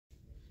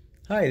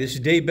Hi, this is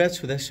Dave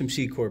Betts with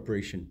SMC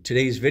Corporation.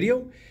 Today's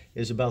video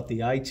is about the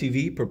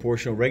ITV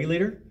proportional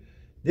regulator.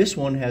 This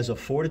one has a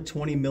 4 to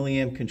 20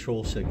 milliamp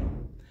control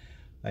signal.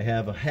 I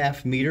have a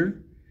 1/2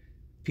 meter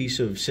piece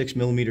of 6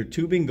 millimeter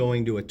tubing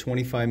going to a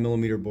 25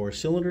 millimeter bore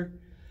cylinder.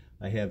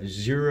 I have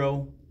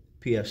 0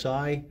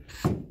 PSI,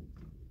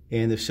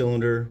 and the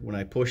cylinder, when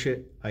I push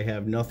it, I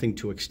have nothing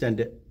to extend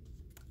it,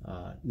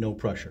 no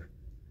pressure.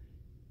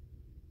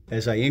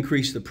 As I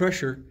increase the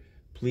pressure,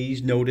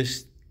 please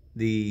notice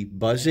the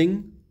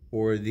buzzing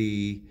or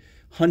the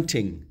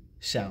hunting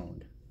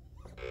sound.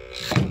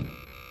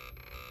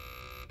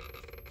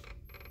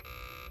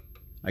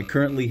 I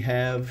currently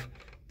have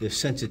the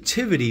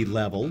sensitivity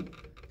level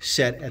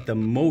set at the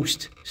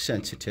most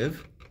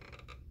sensitive,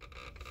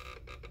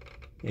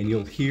 and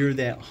you'll hear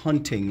that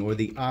hunting or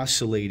the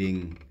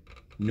oscillating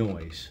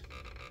noise.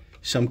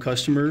 Some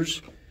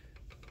customers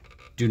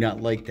do not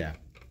like that.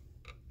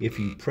 If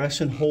you press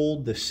and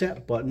hold the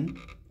set button,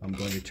 I'm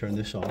going to turn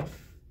this off.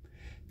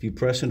 If you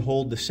press and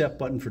hold the set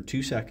button for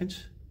 2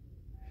 seconds,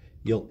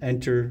 you'll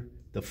enter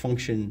the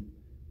function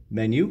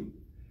menu,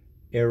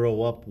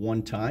 arrow up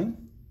 1 time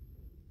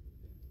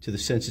to the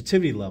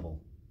sensitivity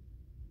level.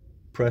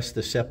 Press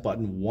the set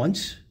button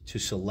once to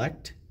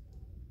select,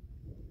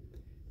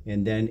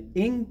 and then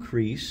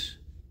increase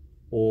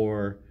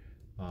or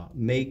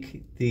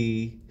make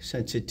the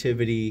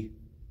sensitivity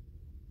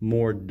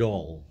more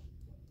dull.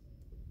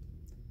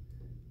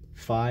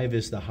 5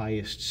 is the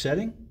highest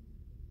setting.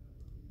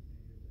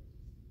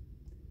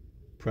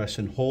 Press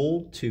and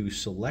hold to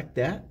select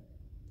that.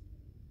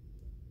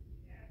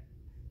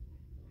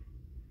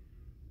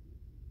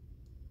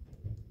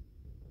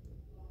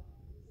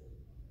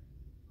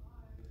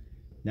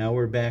 Now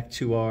we're back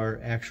to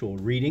our actual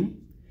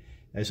reading.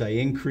 As I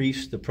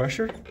increase the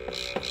pressure,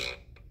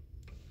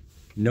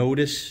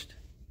 notice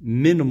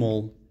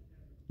minimal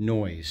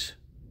noise.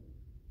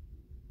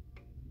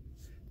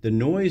 The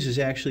noise is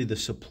actually the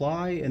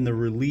supply and the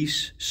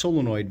release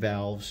solenoid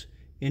valves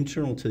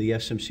internal to the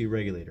SMC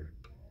regulator.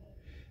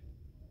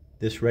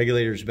 This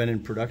regulator has been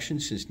in production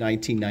since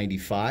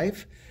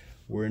 1995.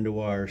 We're into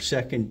our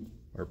second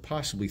or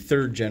possibly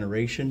third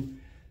generation.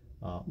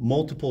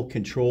 Multiple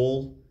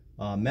control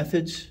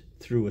methods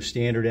through a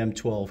standard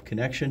M12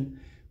 connection.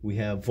 We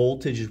have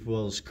voltage as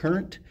well as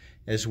current,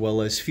 as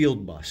well as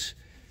field bus,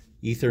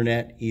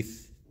 Ethernet,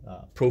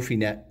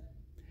 Profinet.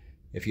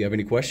 If you have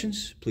any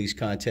questions, please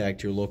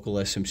contact your local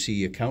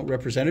SMC account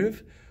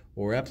representative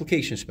or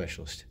application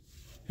specialist.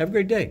 Have a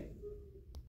great day.